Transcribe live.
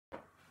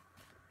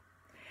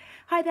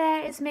Hi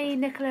there, it's me,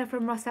 Nicola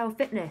from Russell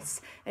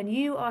Fitness, and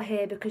you are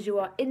here because you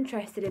are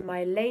interested in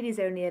my ladies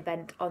only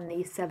event on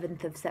the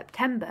 7th of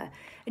September.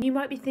 And you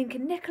might be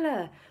thinking,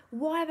 Nicola,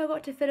 why have I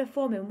got to fill a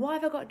form in? Why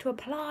have I got to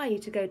apply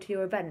to go to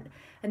your event?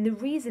 And the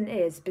reason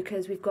is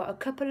because we've got a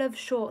couple of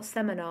short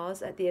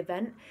seminars at the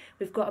event,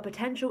 we've got a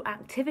potential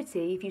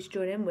activity for you to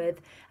join in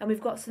with, and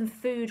we've got some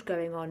food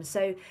going on.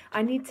 So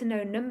I need to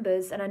know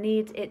numbers and I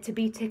need it to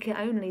be ticket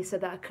only so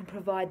that I can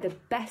provide the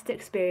best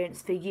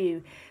experience for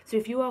you. So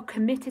if you are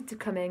committed to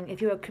coming,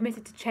 if you are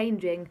committed to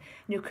changing, and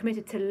you're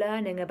committed to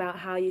learning about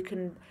how you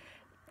can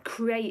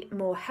create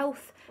more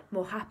health,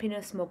 more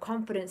happiness, more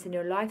confidence in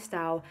your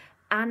lifestyle,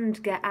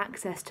 and get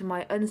access to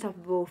my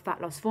unstoppable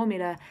fat loss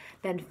formula,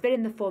 then fill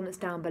in the form that's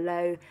down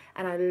below,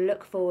 and I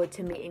look forward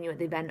to meeting you at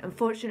the event.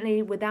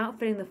 Unfortunately, without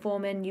filling the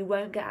form in, you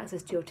won't get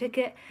access to your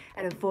ticket,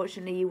 and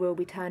unfortunately you will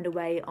be turned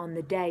away on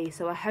the day.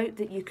 So I hope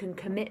that you can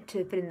commit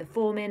to filling the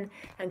form in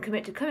and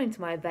commit to coming to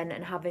my event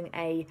and having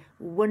a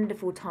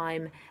wonderful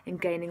time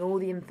and gaining all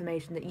the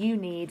information that you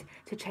need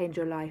to change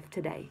your life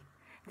today.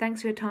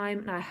 Thanks for your time,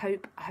 and I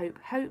hope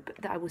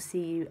that I will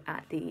see you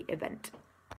at the event.